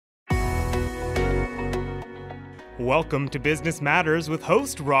Welcome to Business Matters with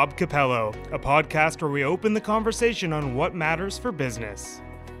host Rob Capello, a podcast where we open the conversation on what matters for business.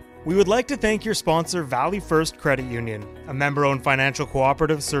 We would like to thank your sponsor, Valley First Credit Union, a member-owned financial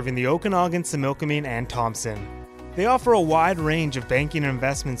cooperative serving the Okanagan, Similkameen, and Thompson. They offer a wide range of banking and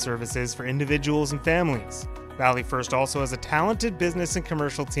investment services for individuals and families. Valley First also has a talented business and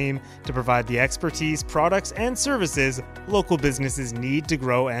commercial team to provide the expertise, products, and services local businesses need to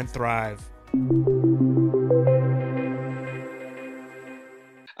grow and thrive.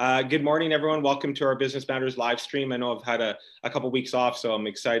 Good morning, everyone. Welcome to our Business Matters live stream. I know I've had a couple weeks off, so I'm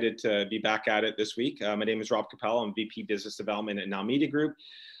excited to be back at it this week. My name is Rob Capello. I'm VP Business Development at Now Media Group.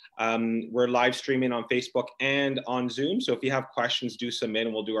 We're live streaming on Facebook and on Zoom, so if you have questions, do submit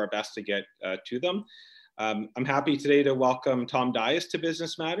and we'll do our best to get to them. I'm happy today to welcome Tom Dyas to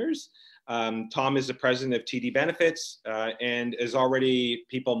Business Matters. Tom is the president of TD Benefits and is already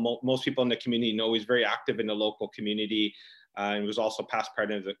most people in the community know he's very active in the local community. And was also past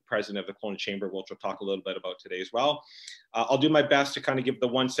president of the Kelowna Chamber, which we'll talk a little bit about today as well. I'll do my best to kind of give the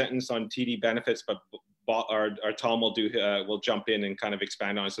one sentence on TD Benefits, but our Tom will jump in and kind of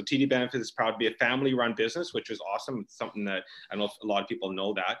expand on it. So TD Benefits is proud to be a family-run business, which is awesome. It's something that I don't know if a lot of people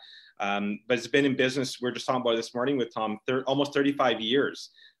know that, but it's been in business. We were just talking about it this morning with Tom, almost 35 years.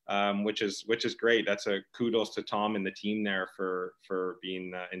 Which is great. That's a kudos to Tom and the team there for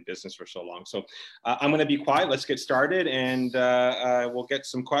being in business for so long. So I'm going to be quiet. Let's get started, and we'll get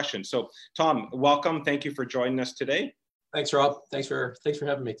some questions. So Tom, welcome. Thank you for joining us today. Thanks, Rob. Thanks for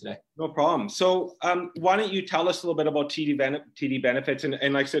having me today. No problem. So why don't you tell us a little bit about TD Benefits? And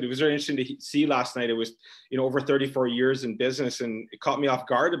like I said, it was very interesting to see last night. It was over 34 years in business, and it caught me off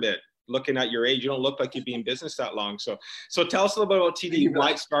guard a bit. Looking at your age, you don't look like you've been in business that long. So tell us a little bit about TD,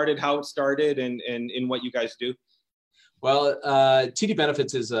 why it started, how it started, and what you guys do. Well, TD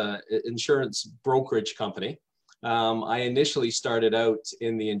Benefits is an insurance brokerage company. I initially started out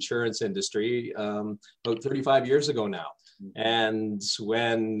in the insurance industry about 35 years ago now. And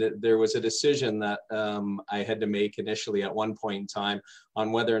when there was a decision that I had to make initially at one point in time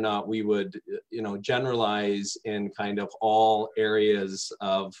on whether or not we would, generalize in kind of all areas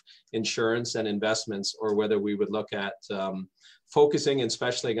of insurance and investments, or whether we would look at focusing and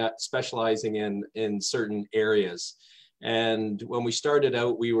specializing in certain areas. And when we started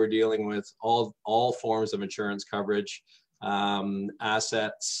out, we were dealing with all forms of insurance coverage,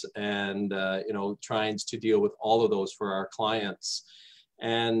 assets, and trying to deal with all of those for our clients.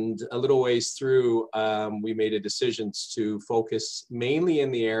 And a little ways through, we made a decision to focus mainly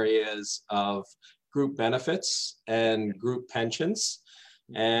in the areas of group benefits and group pensions.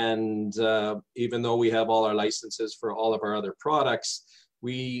 And even though we have all our licenses for all of our other products,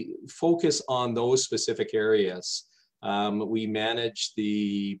 we focus on those specific areas. We manage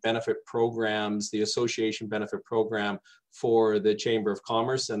the benefit programs, the association benefit program for the Chamber of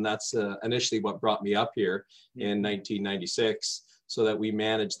Commerce, and that's initially what brought me up here in 1996, so that we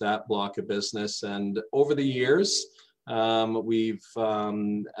manage that block of business. And over the years, we've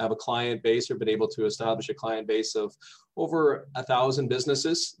have a client base, or been able to establish a client base of over 1,000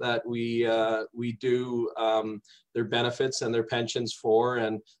 businesses that we do their benefits and their pensions for.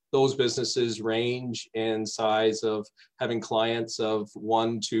 And those businesses range in size of having clients of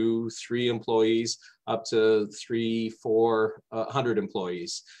 1, 2, 3 employees up to 300, 400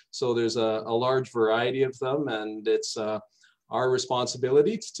 employees. So there's a large variety of them, and it's our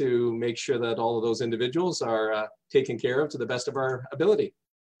responsibility to make sure that all of those individuals are taken care of to the best of our ability.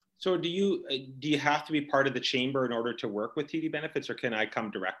 So do you have to be part of the chamber in order to work with TD Benefits, or can I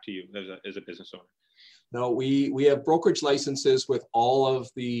come direct to you as a business owner? No, we have brokerage licenses with all of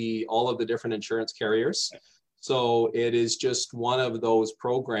the different insurance carriers. So it is just one of those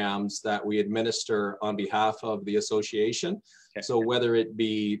programs that we administer on behalf of the association. Okay. So whether it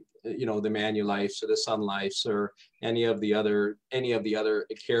be the Manulifes or the Sun Lifes or any of the other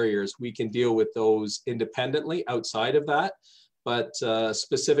carriers, we can deal with those independently outside of that. But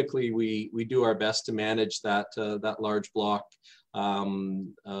specifically, we do our best to manage that large block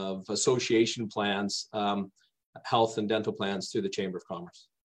of association plans, health and dental plans through the Chamber of Commerce.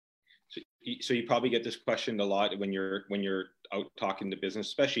 So you probably get this question a lot when you're out talking to business,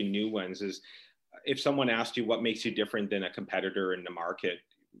 especially new ones, is if someone asked you what makes you different than a competitor in the market.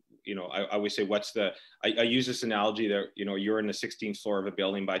 I always say, I use this analogy that, you're in the 16th floor of a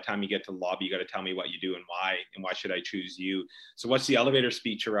building. By the time you get to the lobby, you got to tell me what you do and why should I choose you? So what's the elevator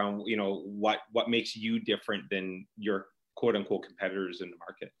speech around, what makes you different than your quote unquote competitors in the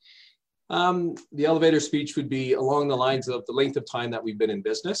market? The elevator speech would be along the lines of the length of time that we've been in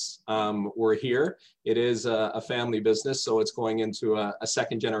business. We're here. It is a family business, so it's going into a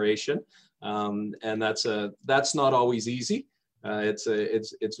second generation, and that's not always easy.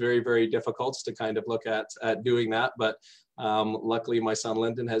 It's very, very difficult to kind of look at doing that, but luckily my son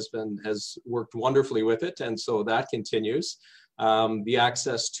Lyndon has worked wonderfully with it, and so that continues. The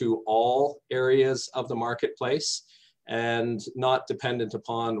access to all areas of the marketplace and not dependent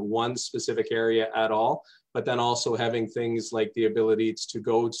upon one specific area at all, but then also having things like the ability to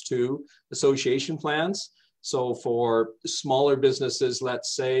go to association plans. So for smaller businesses,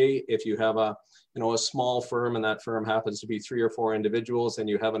 let's say if you have a small firm and that firm happens to be 3 or 4 individuals, and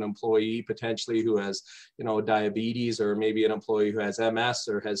you have an employee potentially who has, diabetes, or maybe an employee who has MS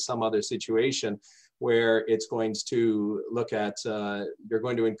or has some other situation where it's going to look at, you're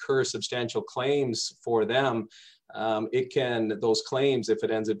going to incur substantial claims for them. Those claims, if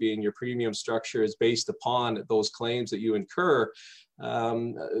it ends up being your premium structure is based upon those claims that you incur,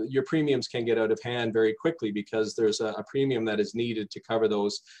 your premiums can get out of hand very quickly because there's a premium that is needed to cover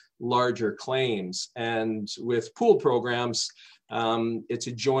those larger claims. And with pool programs, it's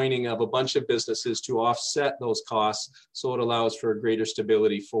a joining of a bunch of businesses to offset those costs, so it allows for greater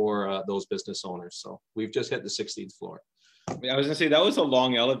stability for those business owners. So we've just hit the 16th floor. I was gonna say that was a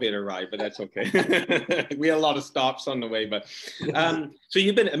long elevator ride, but that's okay. We had a lot of stops on the way, but so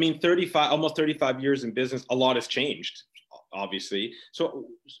you've been, almost 35 years in business. A lot has changed, obviously. So,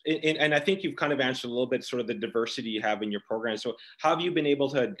 and I think you've kind of answered a little bit sort of the diversity you have in your program. So how have you been able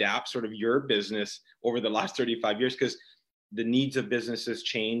to adapt sort of your business over the last 35 years? Because the needs of businesses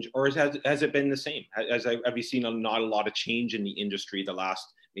change, or has it been the same? Have you seen not a lot of change in the industry the last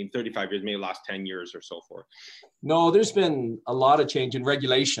 35 years, maybe the last 10 years or so forth? No, there's been a lot of change in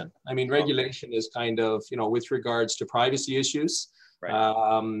regulation. Regulation is kind of, with regards to privacy issues. Right.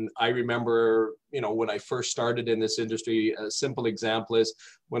 I remember, when I first started in this industry, a simple example is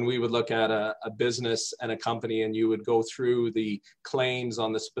when we would look at a business and a company, and you would go through the claims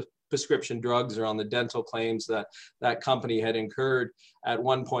on the prescription drugs or on the dental claims that company had incurred. At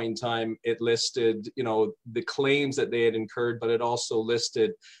one point in time, it listed, the claims that they had incurred, but it also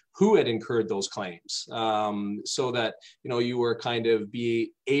listed who had incurred those claims, so that, you were kind of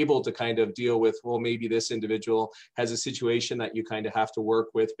be able to kind of deal with, well, maybe this individual has a situation that you kind of have to work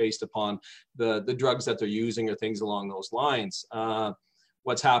with based upon the drugs that they're using or things along those lines.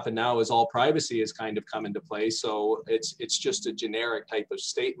 What's happened now is all privacy has kind of come into play. So it's just a generic type of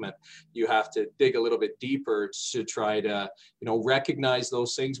statement. You have to dig a little bit deeper to try to, recognize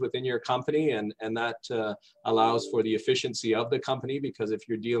those things within your company. And that allows for the efficiency of the company, because if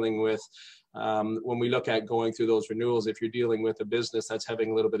you're dealing with, when we look at going through those renewals, if you're dealing with a business that's having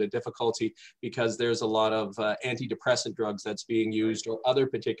a little bit of difficulty because there's a lot of antidepressant drugs that's being used or other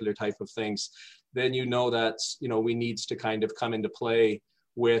particular type of things, then that, we needs to kind of come into play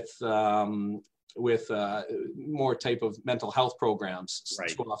with more type of mental health programs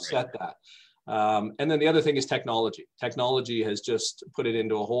to offset that. And then the other thing is technology. Technology has just put it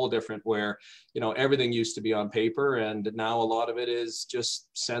into a whole different where, everything used to be on paper, and now a lot of it is just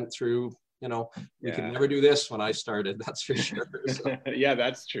sent through. We could never do this when I started, that's for sure. So. Yeah,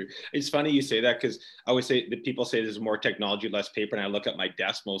 that's true. It's funny you say that, because I always say that people say there's more technology, less paper, and I look at my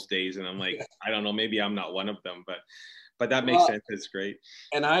desk most days and I'm like, I don't know, maybe I'm not one of them, but that makes sense. It's great.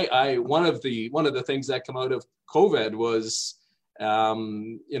 And I one of the things that come out of COVID was,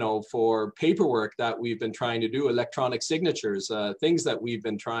 for paperwork that we've been trying to do, electronic signatures, things that we've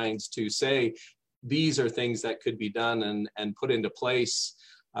been trying to say, these are things that could be done and put into place.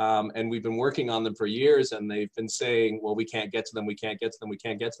 And we've been working on them for years, and they've been saying, well, we can't get to them. We can't get to them. We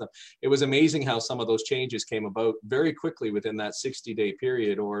can't get to them. It was amazing how some of those changes came about very quickly within that 60-day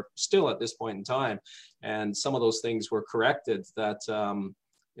period, or still at this point in time. And some of those things were corrected that,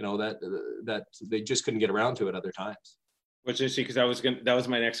 that they just couldn't get around to at other times. Which is because that was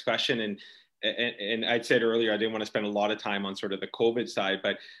my next question. And I'd said earlier, I didn't want to spend a lot of time on sort of the COVID side,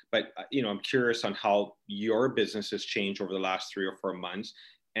 but I'm curious on how your business has changed over the last 3 or 4 months.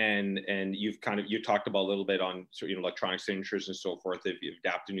 And you talked about a little bit on electronic signatures and so forth, if you've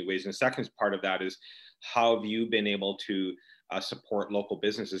adapted new ways. And the second part of that is, how have you been able to support local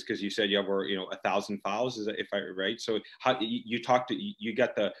businesses? Because you said you have 1,000 files, is that, if I right? So how you got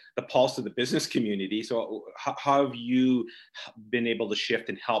the pulse of the business community. So how have you been able to shift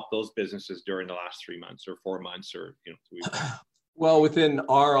and help those businesses during the last 3 months or 4 months or 2 weeks? Well, within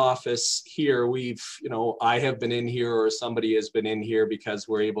our office here, we've, I have been in here, or somebody has been in here, because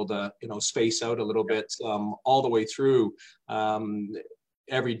we're able to, space out a little bit all the way through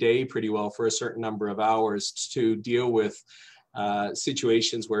every day pretty well for a certain number of hours to deal with,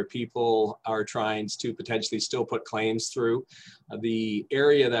 situations where people are trying to potentially still put claims through. The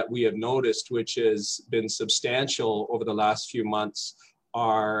area that we have noticed, which has been substantial over the last few months,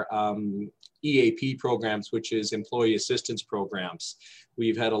 are EAP programs, which is employee assistance programs.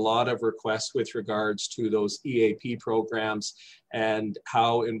 We've had a lot of requests with regards to those EAP programs and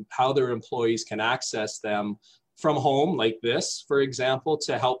how their employees can access them from home, like this, for example,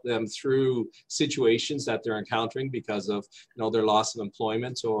 to help them through situations that they're encountering because of their loss of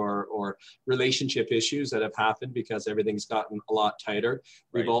employment or relationship issues that have happened because everything's gotten a lot tighter.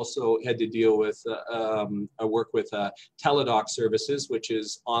 Right. We've also had to deal with work with teledoc services, which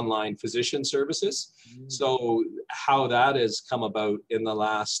is online physician services. So how that has come about in the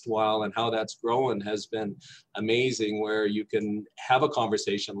last while and how that's grown has been amazing, where you can have a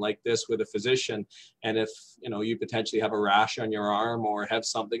conversation like this with a physician, and if you potentially have a rash on your arm or have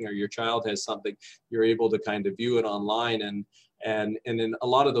something, or your child has something, you're able to kind of view it online, and in a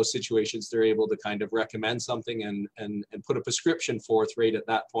lot of those situations they're able to kind of recommend something and put a prescription forth right at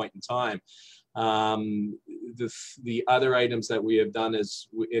that point in time. The other items that we have done is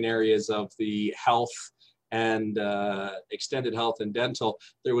in areas of the health and extended health and dental.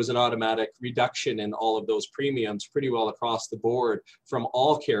 There was an automatic reduction in all of those premiums pretty well across the board from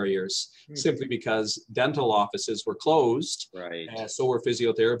all carriers, simply because dental offices were closed. Right. So were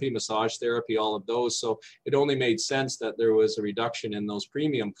physiotherapy, massage therapy, all of those. So it only made sense that there was a reduction in those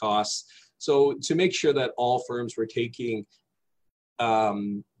premium costs. So to make sure that all firms were taking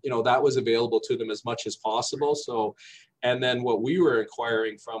that was available to them as much as possible. So, and then what we were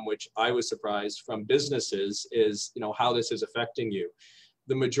inquiring from, which I was surprised from businesses, is, how this is affecting you.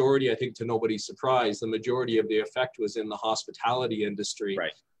 The majority, I think to nobody's surprise, the majority of the effect was in the hospitality industry.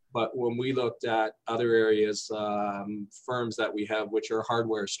 Right. But when we looked at other areas, firms that we have, which are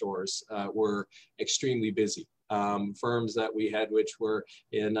hardware stores, were extremely busy. Firms that we had, which were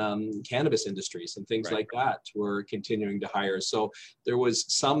in cannabis industries and things like that, were continuing to hire. So there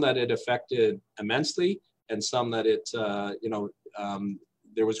was some that it affected immensely, and some that it,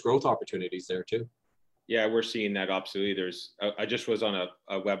 there was growth opportunities there too. Yeah, we're seeing that absolutely. I just was on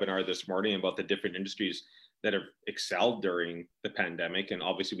a webinar this morning about the different industries that have excelled during the pandemic, and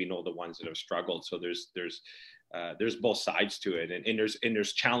obviously we know the ones that have struggled. So there's both sides to it, and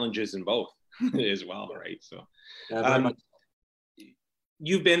there's challenges in both as well, right? So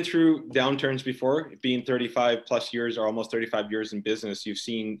you've been through downturns before, being 35 plus years or almost 35 years in business. You've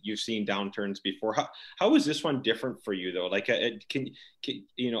seen downturns before. How is this one different for you though? Like, can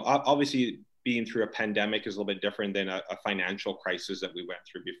obviously being through a pandemic is a little bit different than a financial crisis that we went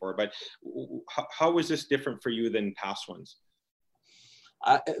through before, but how is this different for you than past ones?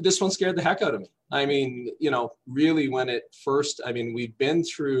 This one scared the heck out of me. I mean, really when it first, we've been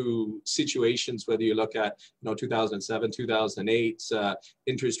through situations, whether you look at, 2007, 2008,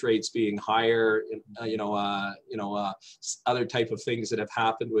 interest rates being higher, other type of things that have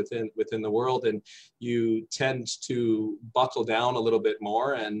happened within the world. And you tend to buckle down a little bit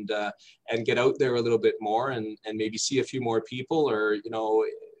more and get out there a little bit more and maybe see a few more people, or,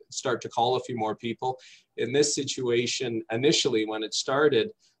 start to call a few more people. In this situation, initially when it started,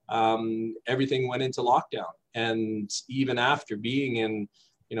 everything went into lockdown. And even after being in,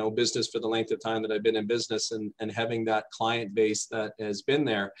 business for the length of time that I've been in business and having that client base that has been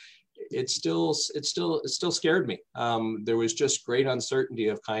there, it still scared me. There was just great uncertainty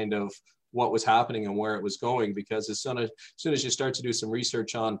of kind of what was happening and where it was going, because as soon as you start to do some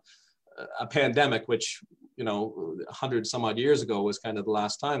research on a pandemic, which 100 some odd years ago was kind of the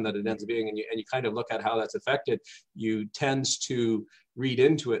last time that it ends up being, and you kind of look at how that's affected, you tend to read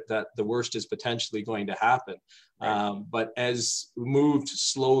into it that the worst is potentially going to happen. Right. But as we moved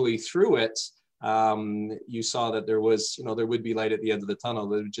slowly through it, you saw that there was, there would be light at the end of the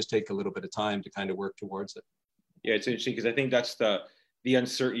tunnel. It would just take a little bit of time to kind of work towards it. Yeah, it's interesting because I think that's the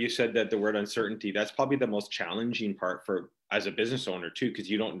uncertainty. You said that the word uncertainty, that's probably the most challenging part as a business owner too, because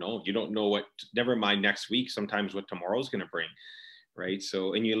you don't know what, never mind next week, sometimes what tomorrow's going to bring, right?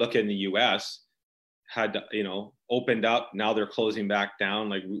 So, and you look in the US, had, opened up, now they're closing back down.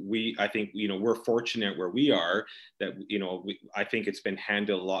 Like I think, we're fortunate where we are that, I think it's been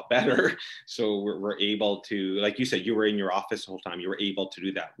handled a lot better. So we're able to, like you said, you were in your office the whole time, you were able to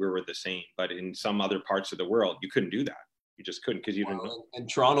do that. We were the same, but in some other parts of the world, you couldn't do that. You just couldn't, because you didn't know. And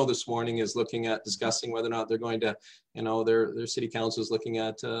Toronto this morning is looking at discussing whether or not they're going to, their city council is looking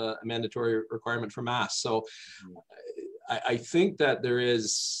at a mandatory requirement for masks. So I think that there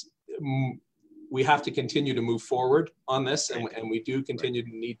is we have to continue to move forward on this, and we do continue to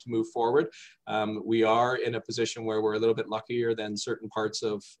need to move forward. We are in a position where we're a little bit luckier than certain parts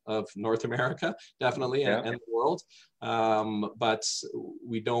of North America, definitely, and the world. But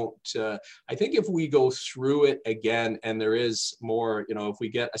we don't, I think if we go through it again and there is more, if we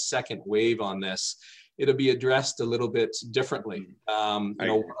get a second wave on this, it'll be addressed a little bit differently.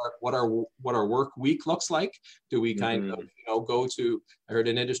 What our work week looks like. Do we kind of, go to, I heard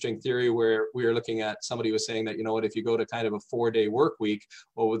an interesting theory where we were looking at, somebody was saying that, if you go to kind of a 4-day work week,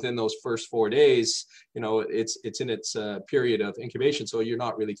 well, within those first 4 days, it's in its period of incubation. So you're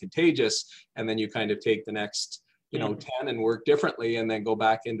not really contagious. And then you kind of take the next 10 and work differently, and then go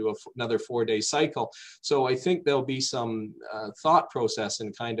back into another 4-day cycle. So I think there'll be some thought process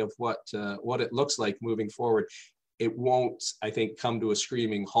in kind of what it looks like moving forward. It won't, I think, come to a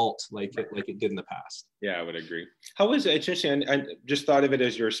screaming halt like it did in the past. Yeah, I would agree. How is it, it's interesting, I just thought of it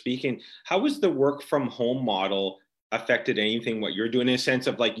as you're speaking, how was the work from home model affected anything what you're doing, in a sense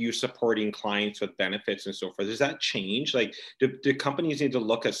of like you supporting clients with benefits and so forth? Does that change? Like, do companies need to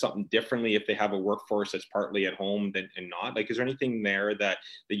look at something differently if they have a workforce that's partly at home and not? Like, is there anything there that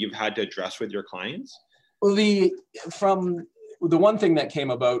you've had to address with your clients? Well, the one thing that came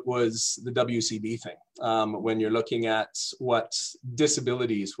about was the WCB thing. When you're looking at what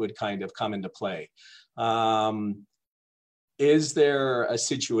disabilities would kind of come into play, is there a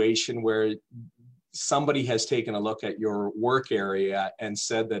situation where somebody has taken a look at your work area and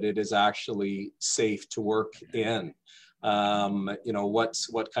said that it is actually safe to work in? What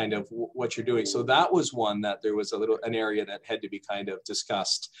you're doing. So that was one that there was an area that had to be kind of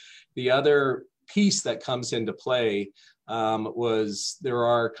discussed. The other piece that comes into play was there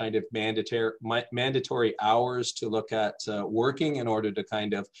are kind of mandatory hours to look at working in order to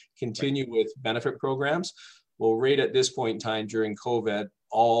kind of continue with benefit programs. Well, right at this point in time during COVID,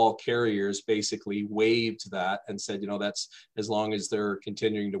 all carriers basically waived that and said, that's as long as they're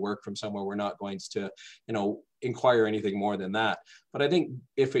continuing to work from somewhere, we're not going to, inquire anything more than that. But I think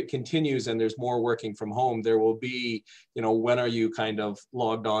if it continues and there's more working from home, there will be, when are you kind of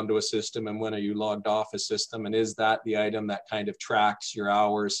logged onto a system and when are you logged off a system? And is that the item that kind of tracks your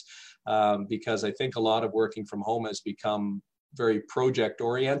hours? Because I think a lot of working from home has become very project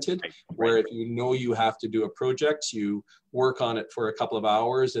oriented, where if you have to do a project, you work on it for a couple of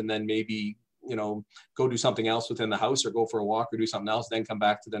hours and then maybe go do something else within the house or go for a walk or do something else, then come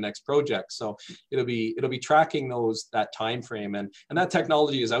back to the next project. So it'll be tracking that time frame, and that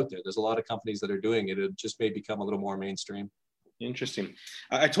technology is out there. There's a lot of companies that are doing it. It just may become a little more mainstream. Interesting.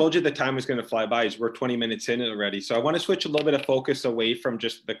 I told you the time was going to fly by. We're 20 minutes in already. So I want to switch a little bit of focus away from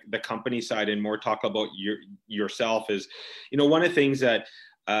just the company side and more talk about yourself. Is, one of the things that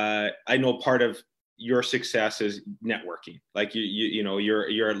I know part of your success is networking. Like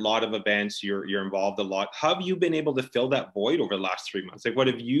you're at a lot of events, you're involved a lot. How have you been able to fill that void over the last 3 months? Like, what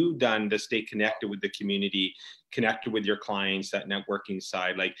have you done to stay connected with the community, connected with your clients, that networking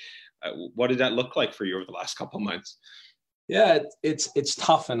side? Like, what did that look like for you over the last couple of months? Yeah, it's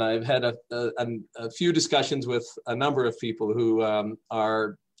tough, and I've had a few discussions with a number of people who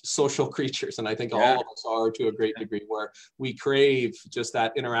are social creatures, and I think all of us are to a great degree, where we crave just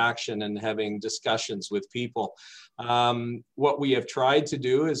that interaction and having discussions with people. What we have tried to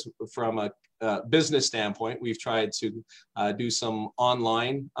do is, from a business standpoint, we've tried to do some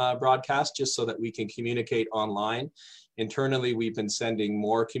online broadcasts just so that we can communicate online. Internally, we've been sending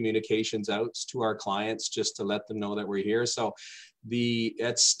more communications out to our clients just to let them know that we're here. So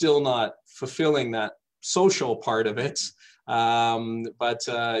it's still not fulfilling that social part of it. But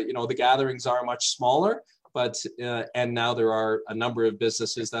the gatherings are much smaller, and now there are a number of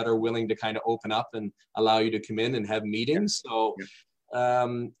businesses that are willing to kind of open up and allow you to come in and have meetings. So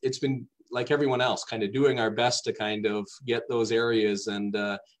it's been, like everyone else, kind of doing our best to kind of get those areas and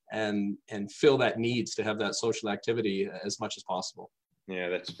fill that needs to have that social activity as much as possible. Yeah,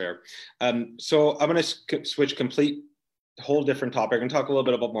 that's fair. So I'm going to switch whole different topic and talk a little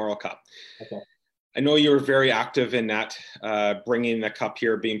bit about Moral Cup. Okay. I know you were very active in that, bringing the cup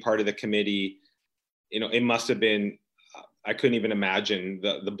here, being part of the committee. It must have been, I couldn't even imagine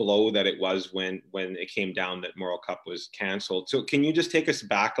the blow that it was when it came down that Moral Cup was canceled. So can you just take us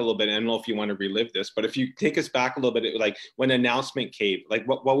back a little bit? I don't know if you want to relive this, but if you take us back a little bit, like when the announcement came, like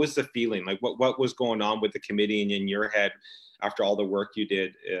what was the feeling? Like what was going on with the committee and in your head after all the work you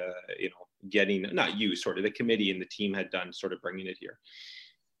did, getting, not you, sort of the committee and the team had done, sort of bringing it here?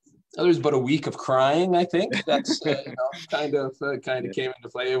 There was about a week of crying, I think. That's kind of came into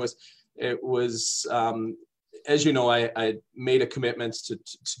play. It was as you know, I made a commitment to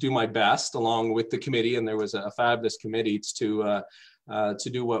do my best along with the committee, and there was a fabulous committee to to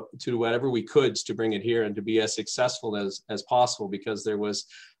do whatever we could to bring it here and to be as successful as possible, because there was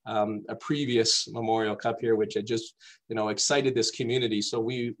a previous Memorial Cup here, which had just, excited this community. So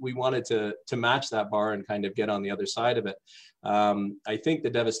we wanted to match that bar and kind of get on the other side of it. I think the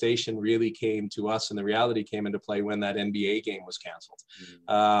devastation really came to us, and the reality came into play when that NBA game was canceled.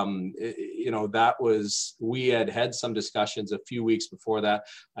 We had some discussions a few weeks before that.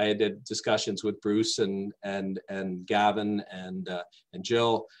 I had discussions with Bruce and Gavin and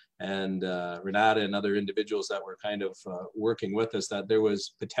Jill and Renata and other individuals that were kind of working with us, that there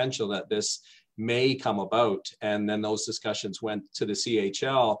was potential that this may come about. And then those discussions went to the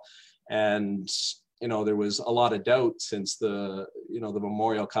CHL, and there was a lot of doubt, since the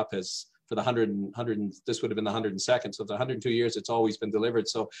Memorial Cup has, for the 100, this would have been the 102nd. So the 102 years, it's always been delivered.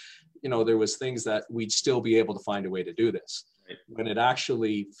 So, there was things that we'd still be able to find a way to do this. Right. When it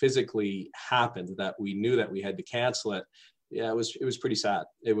actually physically happened, that we knew that we had to cancel it, yeah, it was pretty sad.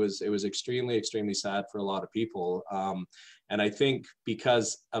 It was extremely, extremely sad for a lot of people. And I think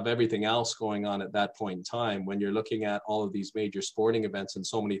because of everything else going on at that point in time, when you're looking at all of these major sporting events and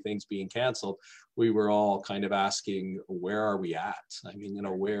so many things being canceled, we were all kind of asking, where are we at? I mean,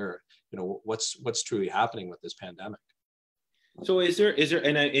 what's truly happening with this pandemic? So is there,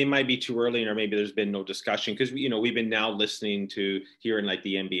 and it might be too early, or maybe there's been no discussion, because we've been now listening to hearing like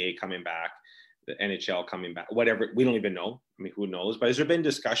the NBA coming back, the NHL coming back, whatever, we don't even know. I mean, who knows? But has there been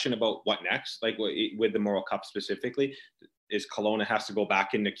discussion about what next? Like with the Memorial Cup specifically, is Kelowna has to go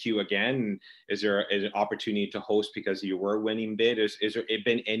back in the queue again? Is there an opportunity to host because you were winning bid? Is there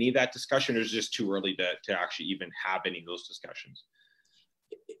been any of that discussion, or is it just too early to actually even have any of those discussions?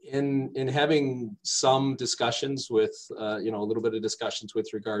 In having some discussions with, a little bit of discussions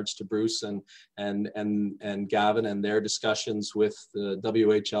with regards to Bruce and Gavin and their discussions with the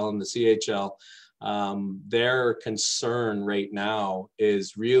WHL and the CHL, their concern right now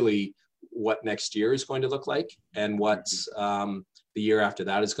is really what next year is going to look like, and what the year after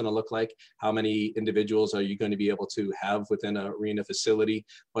that is going to look like. How many individuals are you going to be able to have within an arena facility?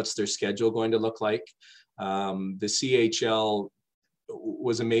 What's their schedule going to look like? The CHL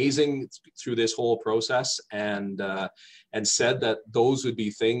was amazing through this whole process, and said that those would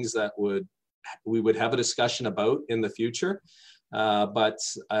be things that we would have a discussion about in the future. But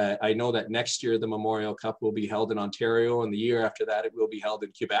I know that next year the Memorial Cup will be held in Ontario, and the year after that it will be held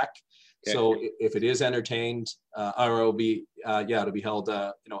in Quebec. Okay. So if it is entertained, or it'll be held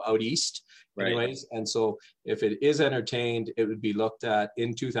out east, right. Anyways. And so if it is entertained, it would be looked at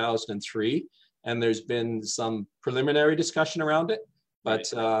in 2003, and there's been some preliminary discussion around it.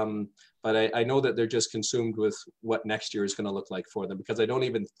 But right. I know that they're just consumed with what next year is going to look like for them, because I don't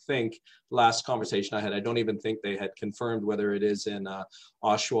even think, last conversation I had, I don't even think they had confirmed whether it is in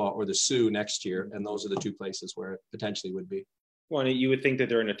Oshawa or the Sioux next year, and those are the two places where it potentially would be. Well, you would think that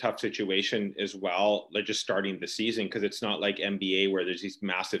they're in a tough situation as well. They're just starting the season, because it's not like NBA where there's these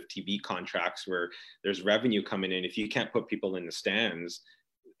massive TV contracts where there's revenue coming in. If you can't put people in the stands,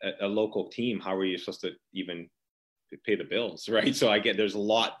 a local team, how are you supposed to even pay the bills, right? So I get there's a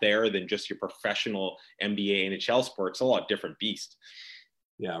lot there than just your professional NBA, NHL sports. A lot different beast.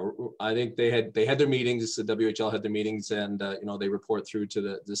 Yeah, I think they had their meetings. The WHL had their meetings, and they report through to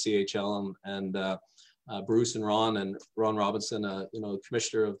the CHL, and Bruce and Ron Robinson,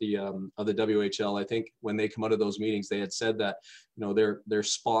 commissioner of the WHL. I think when they come out of those meetings, they had said that their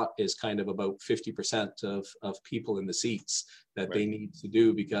spot is kind of about 50% of people in the seats that right. They need to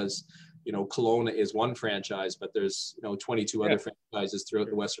do, because Kelowna is one franchise, but there's 22 other franchises throughout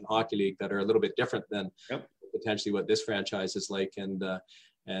the Western Hockey League that are a little bit different than potentially what this franchise is like,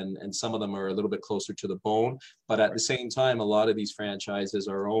 and some of them are a little bit closer to the bone. But at the same time, a lot of these franchises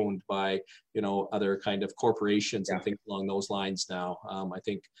are owned by other kind of corporations and things along those lines now. I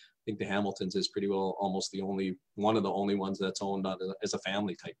think the Hamiltons is pretty well almost one of the only ones that's owned as a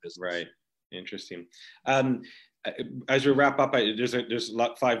family type business. Right. Interesting. As we wrap up, there's a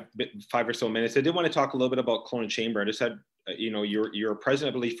lot, five or so minutes. I did want to talk a little bit about Kelowna Chamber. I just had, you're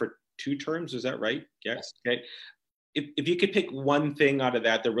president, I believe, for 2 terms. Is that right? Yes. Okay. If you could pick one thing out of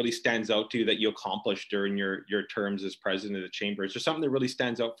that really stands out to you that you accomplished during your terms as president of the chamber, is there something that really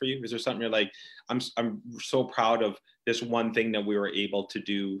stands out for you? Is there something you're like, I'm so proud of this one thing that we were able to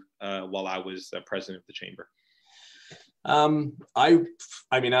do while I was president of the chamber? I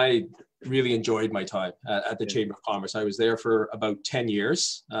really enjoyed my time at the Chamber of Commerce. I was there for about 10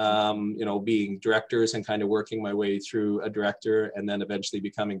 years, being directors and kind of working my way through a director, and then eventually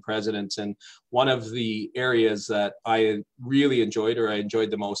becoming president. And one of the areas that I really enjoyed, or I enjoyed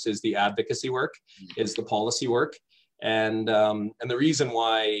the most, is the advocacy work, is the policy work. And the reason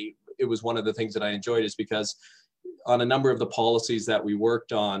why it was one of the things that I enjoyed is because on a number of the policies that we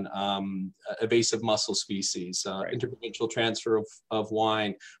worked on, invasive mussel species, interprovincial transfer of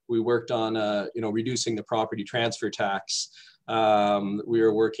wine. We worked on, reducing the property transfer tax. We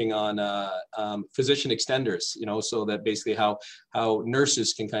were working on physician extenders, so that basically how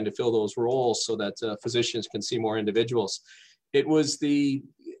nurses can kind of fill those roles so that physicians can see more individuals. It was the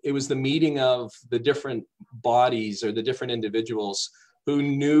meeting of the different bodies or the different individuals who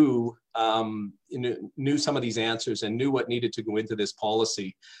knew some of these answers and knew what needed to go into this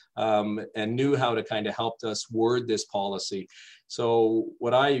policy, and knew how to kind of help us word this policy. So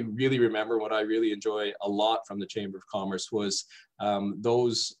what I really remember, what I really enjoy a lot from the Chamber of Commerce was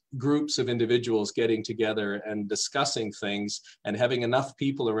those groups of individuals getting together and discussing things and having enough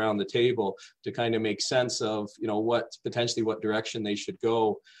people around the table to kind of make sense of, what direction they should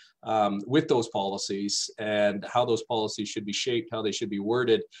go with those policies and how those policies should be shaped, how they should be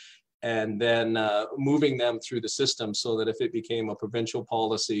worded, and then moving them through the system so that if it became a provincial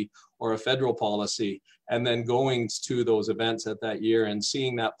policy or a federal policy, and then going to those events at that year and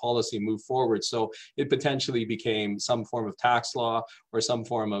seeing that policy move forward. So it potentially became some form of tax law or some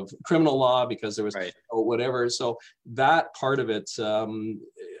form of criminal law because there was whatever. So that part of it,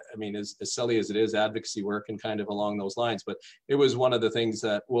 as silly as it is, advocacy work and kind of along those lines, but it was one of the things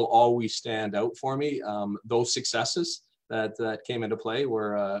that will always stand out for me. Those successes that came into play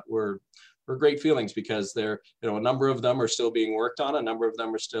were great feelings because they're, a number of them are still being worked on, a number of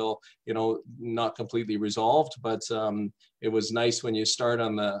them are still, not completely resolved, but it was nice when you start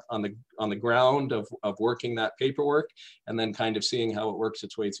on the ground of working that paperwork and then kind of seeing how it works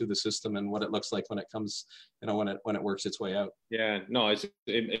its way through the system and what it looks like when it comes, when it works its way out. Yeah, no,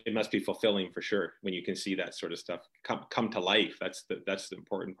 it must be fulfilling for sure when you can see that sort of stuff come to life. That's the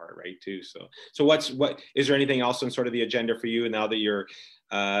important part, right? Too. So what is there anything else on sort of the agenda for you now that you're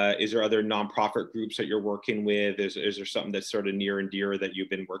is there other nonprofit groups that you're working with? Is there something that's sort of near and dear that you've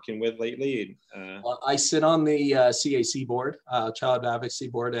been working with lately? I sit on the CAC board, Child Advocacy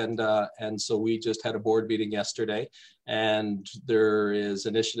Board, and so we just had a board meeting yesterday, and there is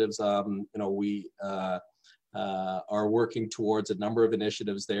initiatives. We are working towards a number of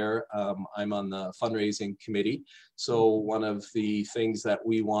initiatives there. I'm on the fundraising committee. So one of the things that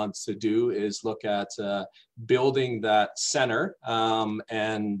we want to do is look at building that center.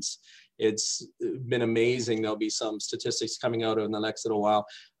 And it's been amazing. There'll be some statistics coming out in the next little while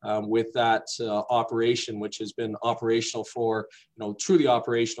with that operation, which has been operational for, truly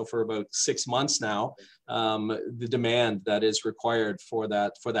operational for about 6 months now. The demand that is required for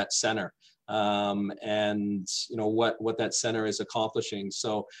that center. And what that center is accomplishing.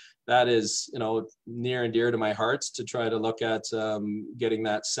 So that is near and dear to my heart to try to look at getting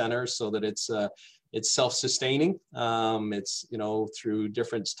that center so that it's self-sustaining. It's through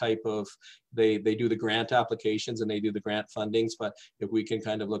different type of they do the grant applications and they do the grant fundings, but if we can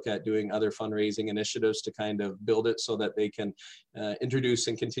kind of look at doing other fundraising initiatives to kind of build it so that they can introduce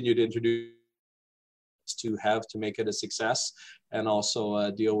and continue to introduce to make it a success, and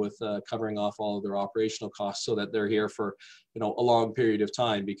also deal with covering off all of their operational costs so that they're here for a long period of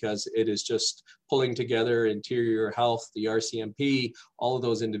time, because it is just pulling together interior health, the RCMP, all of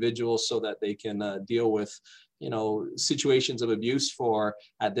those individuals so that they can deal with situations of abuse for,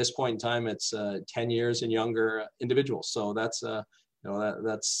 at this point in time, it's 10 years and younger individuals. So that's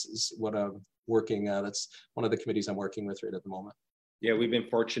that's what I'm working. That's one of the committees I'm working with right at the moment. Yeah, we've been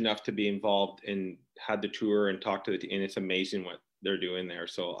fortunate enough to be involved and had the tour and talked to and it's amazing what they're doing there.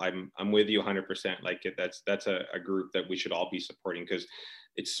 So I'm with you 100%. Like that's a group that we should all be supporting, because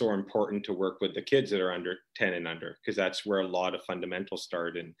it's so important to work with the kids that are under 10 and under, because that's where a lot of fundamentals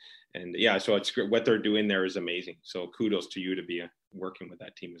start. And yeah, so it's what they're doing there is amazing. So kudos to you to be working with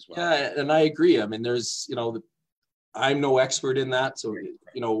that team as well. Yeah, and I agree. I mean, there's I'm no expert in that, so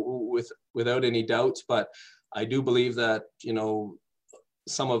without any doubts, but I do believe that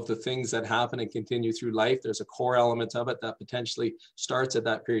some of the things that happen and continue through life, there's a core element of it that potentially starts at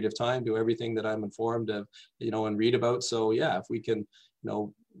that period of time, to everything that I'm informed of, and read about. So yeah, if we can,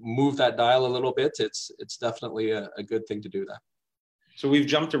 move that dial a little bit, it's definitely a good thing to do that. So we've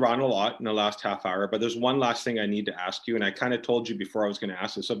jumped around a lot in the last half hour, but there's one last thing I need to ask you. And I kind of told you before I was going to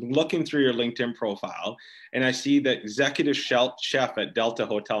ask this. So I've been looking through your LinkedIn profile and I see that executive chef at Delta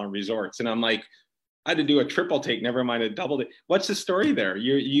Hotel and Resorts. And I'm like, I had to do a triple take, never mind a double take. What's the story there?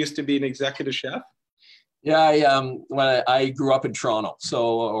 You used to be an executive chef? Yeah, I grew up in Toronto,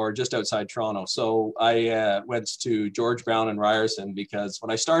 or just outside Toronto. So I went to George Brown and Ryerson because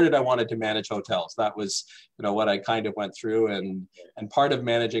when I started, I wanted to manage hotels. That was, what I kind of went through. And part of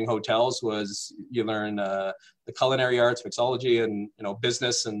managing hotels was you learn the culinary arts, mixology, and,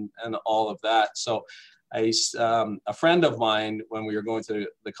 business and all of that. So a friend of mine, when we were going through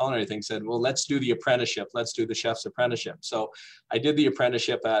the culinary thing, said, well, let's do the apprenticeship. Let's do the chef's apprenticeship. So I did the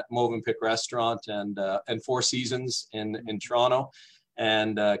apprenticeship at Movenpick Restaurant and Four Seasons in Toronto,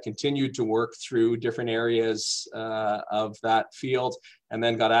 and continued to work through different areas of that field, and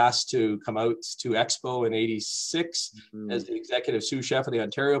then got asked to come out to Expo in '86 as the executive sous chef of the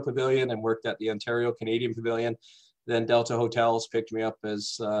Ontario Pavilion, and worked at the Ontario Canadian Pavilion. Then Delta Hotels picked me up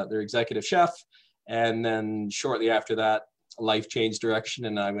as their executive chef. And then shortly after that, life changed direction,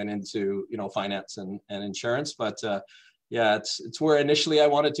 and I went into, finance and insurance. But yeah, it's where initially I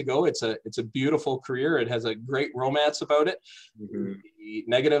wanted to go. It's a beautiful career. It has a great romance about it. The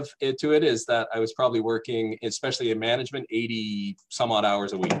negative to it is that I was probably working, especially in management, 80 some odd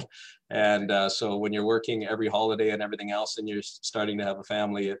hours a week. And so when you're working every holiday and everything else, and you're starting to have a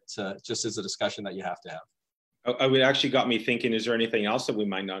family, it just is a discussion that you have to have. It actually got me thinking, is there anything else that we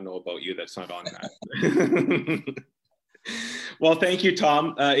might not know about you that's not on that? Well, thank you,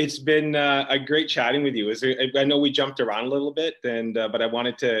 Tom. It's been a great chatting with you. I know we jumped around a little bit, but I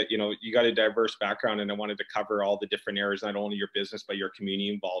wanted to, you got a diverse background, and I wanted to cover all the different areas, not only your business, but your community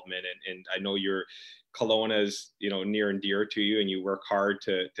involvement. And I know your Kelowna is, near and dear to you, and you work hard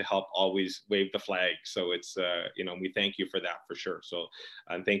to help always wave the flag. So it's, we thank you for that for sure. So,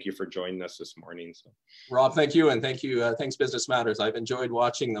 and thank you for joining us this morning. So, Rob, thank you. And thank you. Thanks, Business Matters. I've enjoyed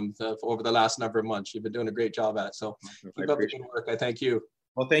watching them over the last number of months. You've been doing a great job at it. So keep up the good work. I thank you.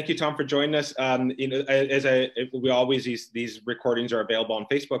 Well, thank you, Tom, for joining us. We always, these recordings are available on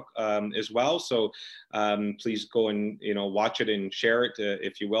Facebook as well. So please go and, watch it and share it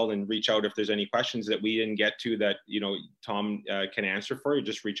if you will, and reach out if there's any questions that we didn't get to that, Tom can answer for you.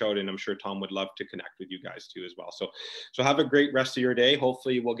 Just reach out, and I'm sure Tom would love to connect with you guys too as well. So have a great rest of your day.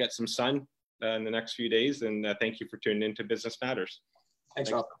 Hopefully we'll get some sun in the next few days. And thank you for tuning in to Business Matters. Thanks,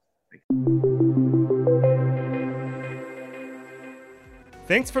 Rob.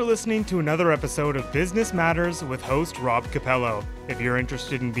 Thanks for listening to another episode of Business Matters with host Rob Capello. If you're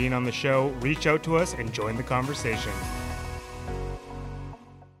interested in being on the show, reach out to us and join the conversation.